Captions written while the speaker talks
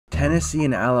Tennessee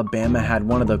and Alabama had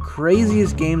one of the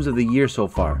craziest games of the year so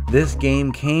far. This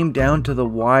game came down to the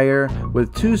wire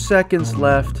with 2 seconds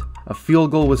left. A field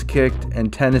goal was kicked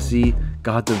and Tennessee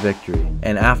got the victory.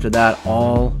 And after that,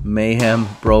 all mayhem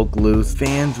broke loose.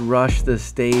 Fans rushed the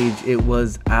stage. It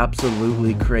was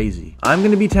absolutely crazy. I'm going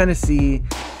to be Tennessee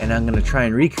and I'm going to try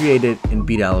and recreate it and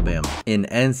beat Alabama in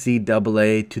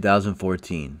NCAA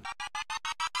 2014.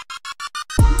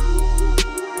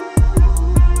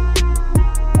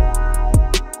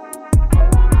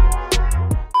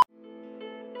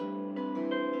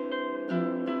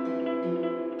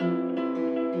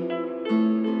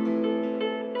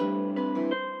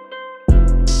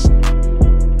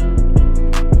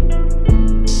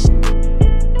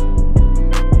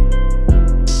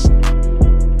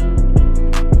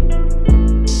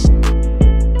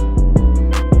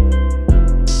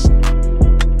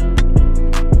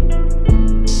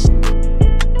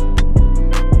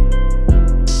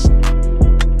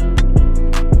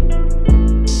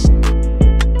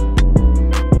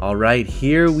 Alright,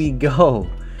 here we go.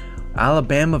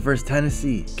 Alabama versus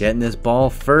Tennessee. Getting this ball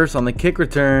first on the kick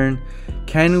return.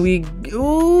 Can we...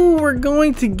 Ooh, we're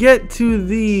going to get to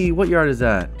the... What yard is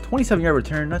that? 27-yard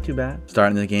return, not too bad.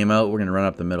 Starting the game out, we're going to run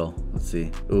up the middle. Let's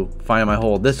see. Ooh, finding my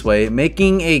hole this way.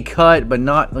 Making a cut, but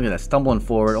not... Look at that, stumbling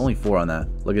forward. Only 4 on that.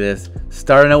 Look at this.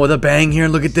 Starting out with a bang here.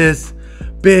 Look at this.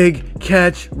 Big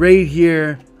catch right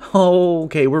here. Oh,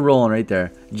 okay, we're rolling right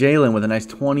there. Jalin with a nice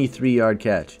 23-yard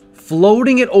catch.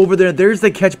 Floating it over there. There's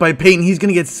the catch by Peyton. He's going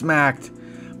to get smacked.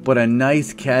 But a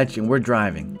nice catch, and we're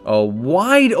driving. Oh,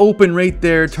 wide open right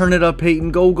there. Turn it up,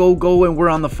 Peyton. Go, go, go, and we're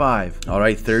on the 5. All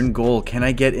right, 3rd and goal. Can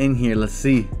I get in here? Let's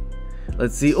see.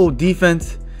 Let's see. Oh,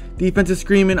 defense. Defense is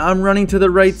screaming. I'm running to the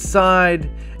right side.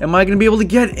 Am I going to be able to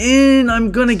get in? I'm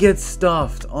going to get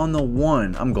stuffed on the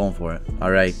 1. I'm going for it.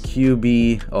 All right,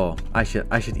 QB. Oh, I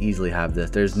should easily have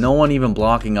this. There's no one even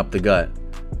blocking up the gut.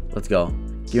 Let's go.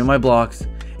 Give me my blocks.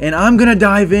 And I'm going to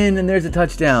dive in, and there's a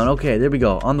touchdown. Okay, there we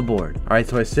go, on the board. All right,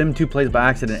 so I simmed 2 plays by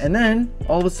accident. And then,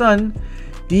 all of a sudden,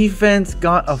 defense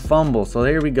got a fumble. So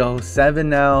there we go, 7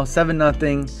 now,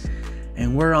 7-0.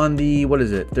 And we're on the, what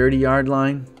is it, 30-yard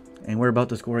line? And we're about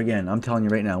to score again. I'm telling you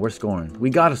right now, we're scoring.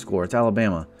 We got to score. It's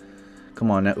Alabama. Come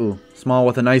on now. Ooh, small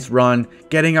with a nice run.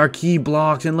 Getting our key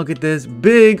blocks. And look at this.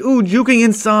 Big. Ooh, juking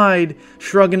inside.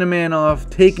 Shrugging a man off.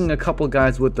 Taking a couple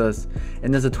guys with us.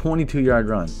 And there's a 22-yard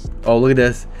run. Oh, look at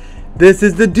this. This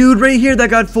is the dude right here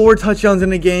that got 4 touchdowns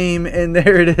in a game. And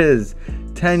there it is.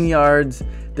 10 yards.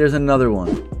 There's another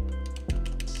one.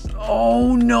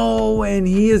 Oh, no. And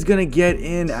he is going to get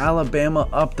in. Alabama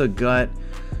up the gut.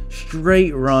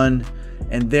 Straight run.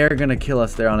 And they're going to kill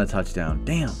us there on a touchdown.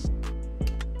 Damn.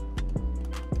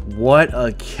 What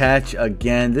a catch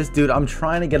again. This dude, I'm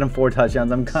trying to get him 4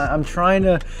 touchdowns. I'm trying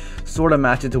to sort of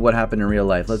match it to what happened in real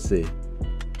life. Let's see.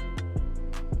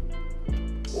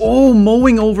 Oh,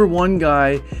 mowing over one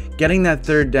guy. Getting that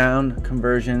 3rd down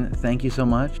conversion. Thank you so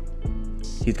much.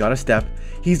 He's got a step.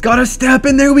 He's got a step,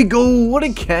 and there we go. What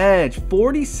a catch.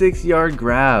 46-yard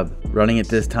grab. Running it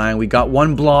this time. We got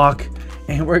 1 block.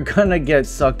 And we're gonna get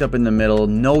sucked up in the middle.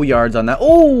 No yards on that.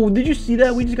 Oh, did you see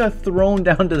that? We just got thrown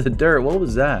down to the dirt. What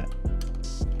was that?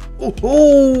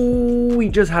 Oh, he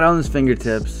just had it on his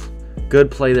fingertips.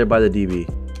 Good play there by the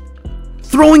DB.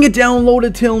 Throwing it down low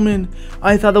to Tillman.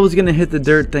 I thought that was gonna hit the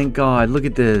dirt. Thank God. Look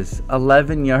at this.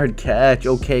 11-yard catch.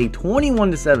 Okay,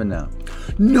 21-7 now.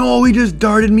 No, he just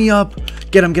darted me up.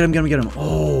 Get him, get him, get him, get him.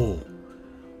 Oh,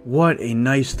 what a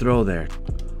nice throw there.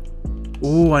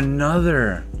 Ooh,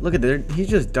 another. Look at that. He's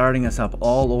just darting us up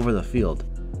all over the field.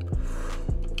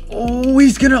 Oh,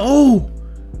 he's gonna... Oh!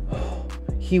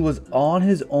 He was on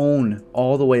his own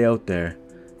all the way out there.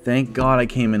 Thank God I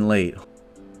came in late.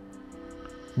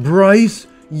 Bryce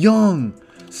Young.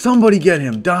 Somebody get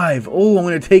him. Dive. Oh, I'm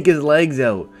going to take his legs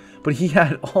out. But he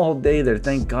had all day there.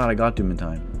 Thank God I got to him in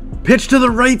time. Pitch to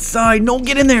the right side. No,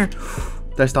 get in there.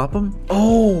 Did I stop him?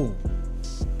 Oh!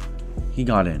 He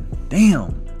got in.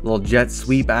 Damn. Little jet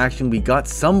sweep action. We got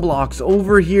some blocks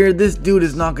over here. This dude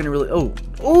is not going to really... Oh,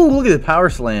 look at the power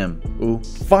slam. Ooh,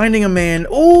 finding a man.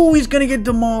 Oh, he's going to get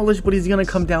demolished, but he's going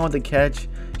to come down with the catch.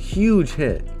 Huge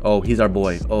hit. Oh, he's our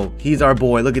boy. Oh, he's our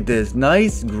boy. Look at this.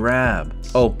 Nice grab.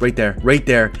 Oh, right there. Right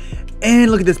there. And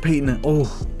look at this, Peyton.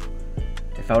 Oh,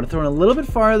 if I would have thrown a little bit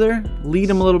farther, lead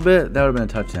him a little bit, that would have been a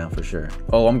touchdown for sure.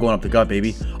 Oh, I'm going up the gut,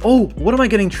 baby. Oh, what am I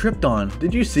getting tripped on?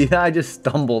 Did you see that? I just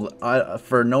stumbled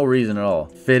for no reason at all.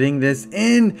 Fitting this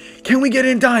in. Can we get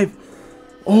in? Dive.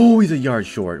 Oh, he's a yard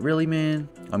short. Really, man?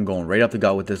 I'm going right up the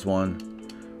gut with this one.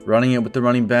 Running it with the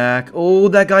running back. Oh,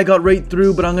 that guy got right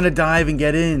through, but I'm going to dive and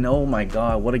get in. Oh, my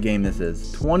God. What a game this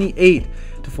is.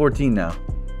 28-14 now.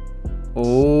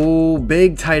 Oh, Oh,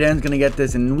 big tight end's gonna get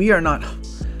this, and we are not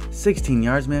 16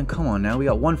 yards, man. Come on now. We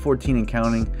got 114 and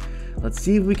counting. Let's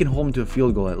see if we can hold him to a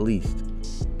field goal at least.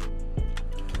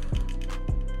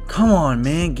 Come on,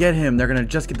 man. Get him. They're gonna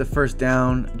just get the first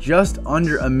down. Just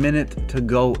under a minute to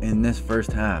go in this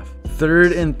first half.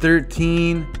 3rd and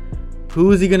 13.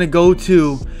 Who is he gonna go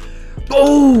to?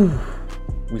 Oh!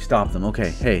 We stopped them.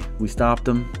 Okay, hey, we stopped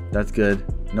them. That's good.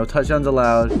 No touchdowns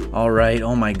allowed. All right.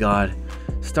 Oh my God.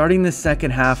 Starting the second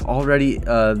half already,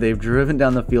 they've driven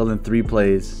down the field in 3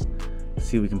 plays. Let's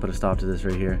see if we can put a stop to this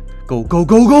right here. Go, go,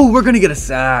 go, go. We're going to get a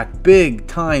sack. Big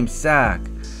time sack.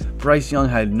 Bryce Young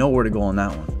had nowhere to go on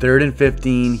that one. 3rd and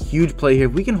 15. Huge play here.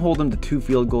 If we can hold them to 2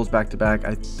 field goals back to back,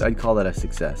 I'd call that a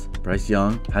success. Bryce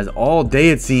Young has all day,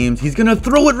 it seems. He's going to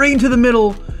throw it right into the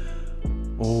middle.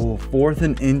 Oh, 4th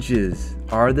and inches.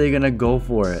 Are they going to go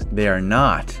for it? They are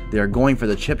not. They are going for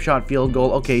the chip shot field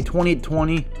goal. Okay,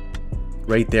 20-20.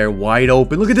 Right there, wide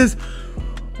open. Look at this.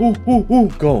 Ooh, ooh, ooh.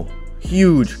 Go.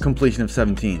 Huge completion of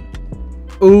 17.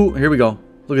 Ooh, here we go.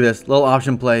 Look at this. Little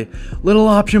option play. Little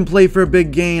option play for a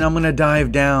big gain. I'm going to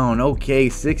dive down. Okay,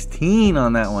 16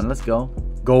 on that one. Let's go.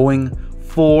 Going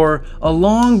for a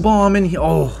long bomb. And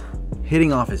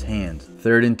hitting off his hands.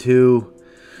 3rd and 2.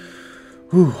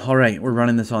 Whew, all right, we're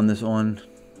running this on this one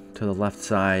to the left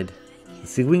side.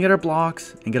 Let's see if we can get our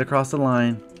blocks and get across the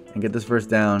line and get this first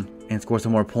down and score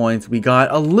some more points. We got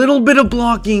a little bit of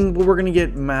blocking, but we're going to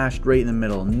get mashed right in the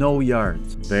middle. No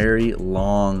yards. Very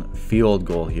long field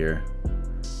goal here.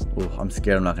 Oh, I'm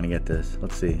scared I'm not going to get this.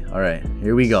 Let's see. All right,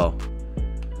 here we go.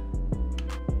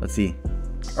 Let's see.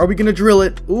 Are we going to drill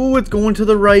it? Ooh, it's going to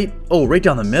the right. Oh, right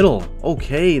down the middle.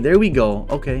 Okay, there we go.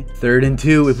 Okay. 3rd and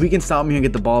 2. If we can stop him here and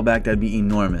get the ball back, that'd be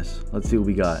enormous. Let's see what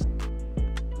we got.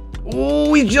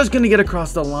 Oh, he's just going to get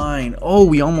across the line. Oh,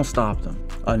 we almost stopped him.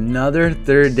 Another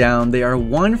 3rd down. They are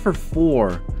 1 for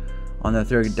 4 on the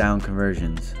 3rd down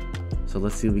conversions. So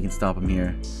let's see if we can stop him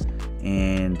here.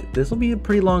 And this will be a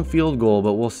pretty long field goal,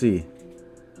 but we'll see.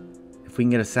 If we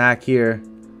can get a sack here,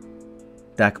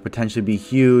 that could potentially be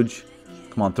huge.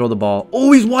 Come on, throw the ball.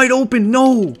 Oh, he's wide open.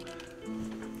 No.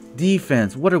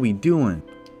 Defense, what are we doing?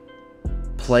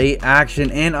 Play action,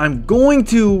 and I'm going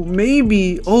to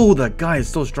maybe... Oh, that guy is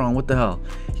so strong. What the hell?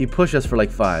 He pushed us for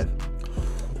like 5.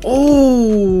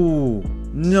 Oh,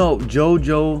 no.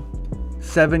 JoJo,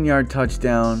 7-yard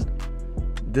touchdown.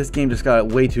 This game just got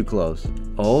way too close.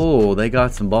 Oh, they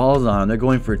got some balls on. They're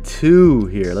going for 2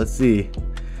 here. Let's see.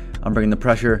 I'm bringing the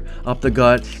pressure up the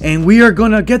gut, and we are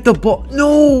going to get the ball.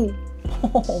 No.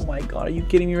 Oh my God, are you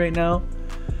kidding me right now?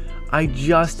 I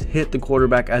just hit the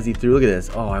quarterback as he threw. Look at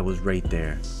this. Oh, I was right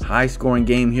there. High scoring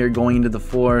game here going into the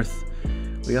 4th.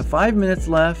 We got 5 minutes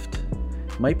left.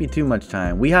 Might be too much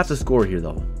time. We have to score here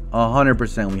though.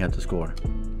 100% we have to score.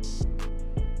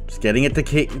 Just getting it to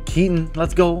Keaton.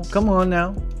 Let's go. Come on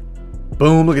now.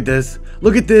 Boom, look at this.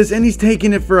 Look at this. And he's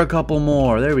taking it for a couple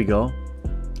more. There we go.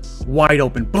 Wide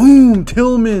open. Boom,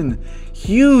 Tillman.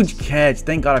 Huge catch.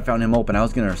 Thank God I found him open. I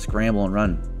was going to scramble and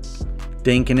run.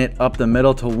 Dinking it up the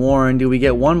middle to Warren. Do we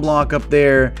get 1 block up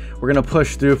there? We're going to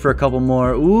push through for a couple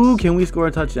more. Ooh, can we score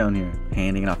a touchdown here?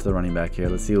 Handing it off to the running back here.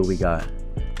 Let's see what we got.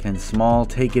 Can Small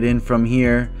take it in from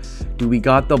here? Do we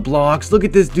got the blocks? Look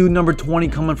at this dude, number 20,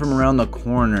 coming from around the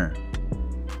corner.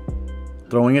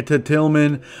 Throwing it to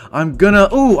Tillman. I'm gonna...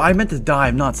 Oh, I meant to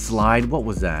dive, not slide. What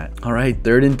was that? All right,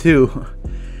 3rd and 2.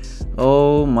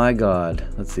 Oh, my God.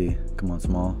 Let's see. Come on,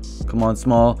 Small. Come on,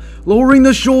 Small. Lowering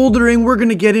the shoulder, and we're going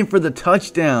to get in for the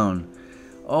touchdown.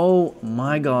 Oh,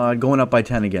 my God. Going up by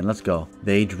 10 again. Let's go.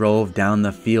 They drove down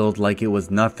the field like it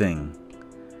was nothing.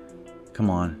 Come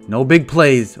on. No big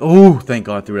plays. Oh, thank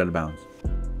God. Threw it out of bounds.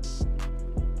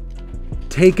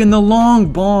 Taking the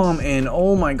long bomb, and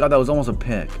oh, my God. That was almost a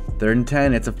pick. 3rd and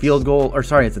 10. It's a field goal. Or,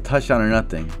 sorry, it's a touchdown or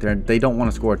nothing. They don't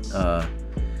want to score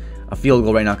a field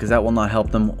goal right now because that will not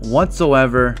help them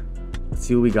whatsoever. Let's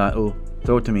see what we got. Oh,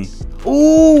 throw it to me.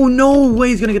 Oh, no way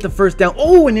he's going to get the first down.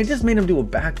 Oh, and it just made him do a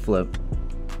backflip.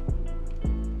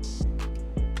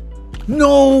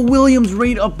 No, Williams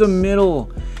right up the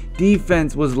middle.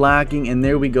 Defense was lacking, and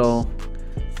there we go.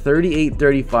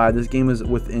 38-35. This game is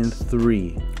within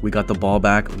 3. We got the ball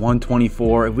back.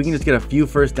 124. If we can just get a few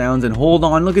first downs and hold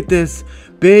on. Look at this.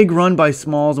 Big run by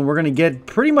Smalls, and we're going to get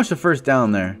pretty much the first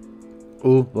down there.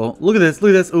 Oh, well, look at this. Look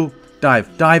at this. Oh,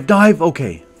 dive, dive, dive.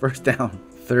 Okay. First down.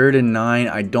 3rd and 9.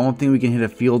 I don't think we can hit a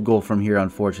field goal from here,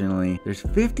 unfortunately. There's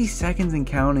 50 seconds and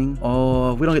counting.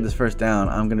 Oh, if we don't get this first down,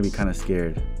 I'm going to be kind of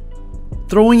scared.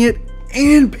 Throwing it,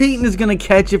 and Peyton is going to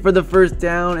catch it for the first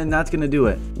down, and that's going to do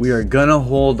it. We are going to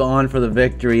hold on for the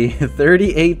victory.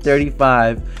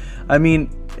 38-35. I mean,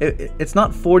 it's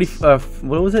not 40,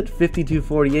 what was it,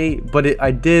 52-48, but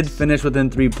I did finish within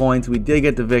 3 points. We did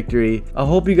get the victory. I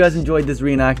hope you guys enjoyed this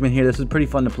reenactment here. This was pretty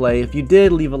fun to play. If you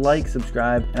did, leave a like,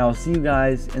 subscribe, and I'll see you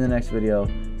guys in the next video.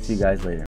 See you guys later.